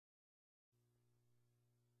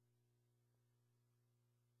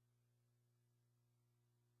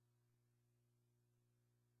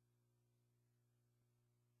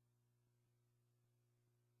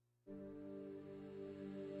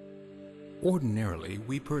Ordinarily,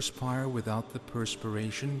 we perspire without the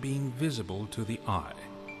perspiration being visible to the eye.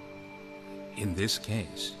 In this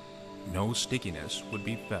case, no stickiness would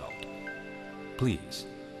be felt. Please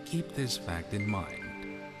keep this fact in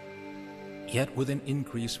mind. Yet with an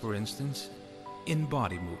increase, for instance, in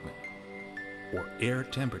body movement or air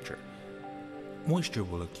temperature, moisture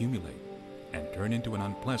will accumulate and turn into an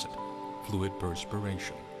unpleasant fluid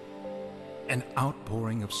perspiration. An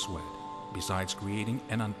outpouring of sweat, besides creating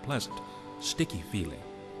an unpleasant, sticky feeling,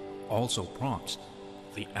 also prompts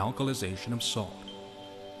the alkalization of salt,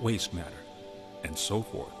 waste matter, and so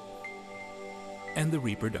forth, and the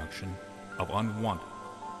reproduction of unwanted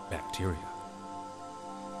bacteria.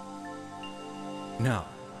 Now,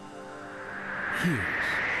 here's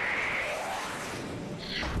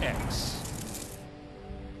X.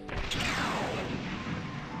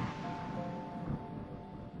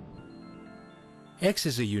 X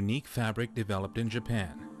is a unique fabric developed in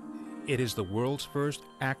Japan. It is the world's first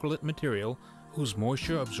acrylate material whose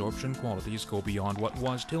moisture absorption qualities go beyond what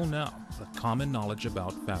was till now the common knowledge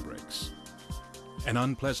about fabrics. An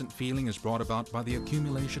unpleasant feeling is brought about by the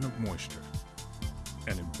accumulation of moisture.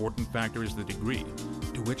 An important factor is the degree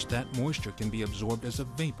to which that moisture can be absorbed as a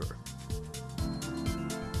vapor.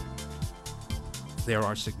 There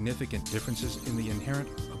are significant differences in the inherent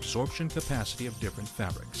absorption capacity of different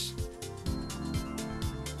fabrics.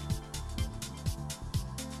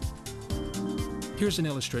 Here's an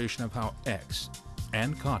illustration of how X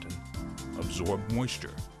and cotton absorb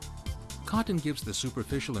moisture. Cotton gives the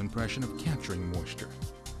superficial impression of capturing moisture,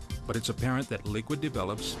 but it's apparent that liquid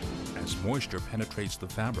develops as moisture penetrates the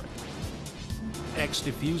fabric. X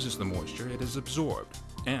diffuses the moisture it has absorbed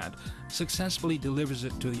and successfully delivers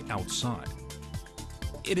it to the outside.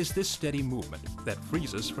 It is this steady movement that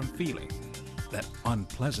frees us from feeling that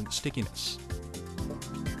unpleasant stickiness.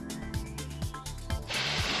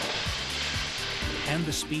 And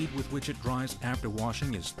the speed with which it dries after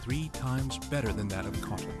washing is 3 times better than that of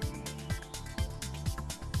cotton.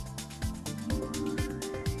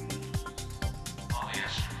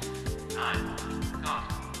 Polyester, nylon,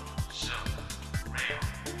 cotton, silk, rayon,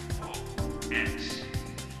 wool, X.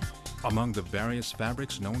 Among the various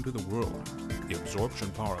fabrics known to the world, the absorption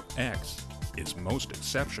power of X is most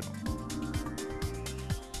exceptional.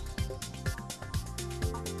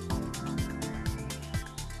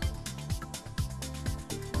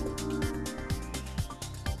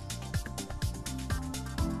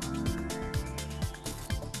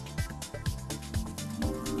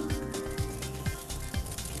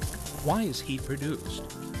 Why is heat produced?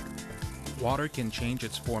 Water can change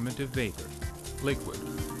its form into vapor, liquid,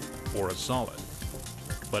 or a solid,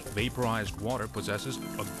 but vaporized water possesses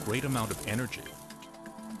a great amount of energy.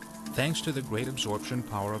 Thanks to the great absorption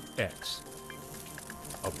power of X,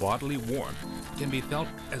 a bodily warmth can be felt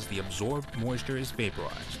as the absorbed moisture is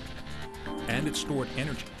vaporized, and its stored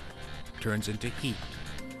energy turns into heat.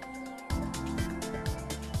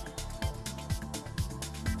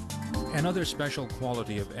 Another special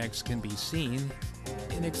quality of X can be seen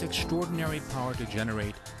in its extraordinary power to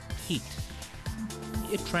generate heat.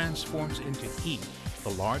 It transforms into heat the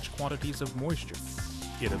large quantities of moisture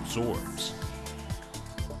it absorbs.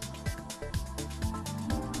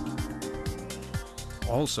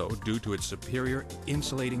 Also, due to its superior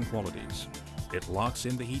insulating qualities, it locks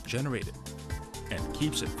in the heat generated and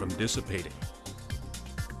keeps it from dissipating.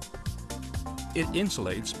 It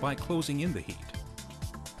insulates by closing in the heat.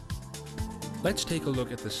 Let's take a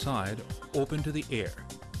look at the side open to the air.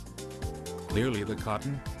 Clearly, the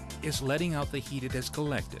cotton is letting out the heat it has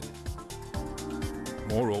collected.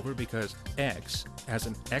 Moreover, because X has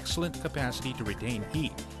an excellent capacity to retain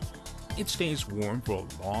heat, it stays warm for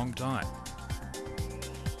a long time.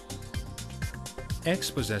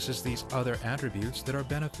 X possesses these other attributes that are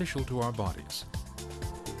beneficial to our bodies.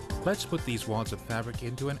 Let's put these wads of fabric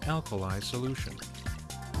into an alkali solution.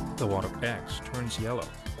 The wad of X turns yellow.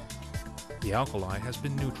 The alkali has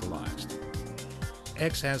been neutralized.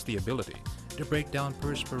 X has the ability to break down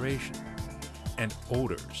perspiration and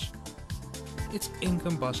odors. Its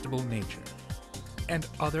incombustible nature and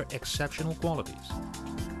other exceptional qualities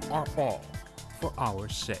are all for our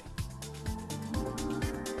sake.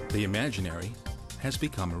 The imaginary has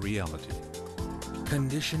become a reality.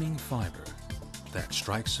 Conditioning fiber that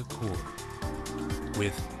strikes a chord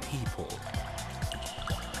with people.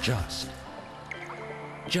 Just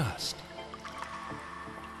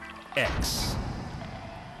X.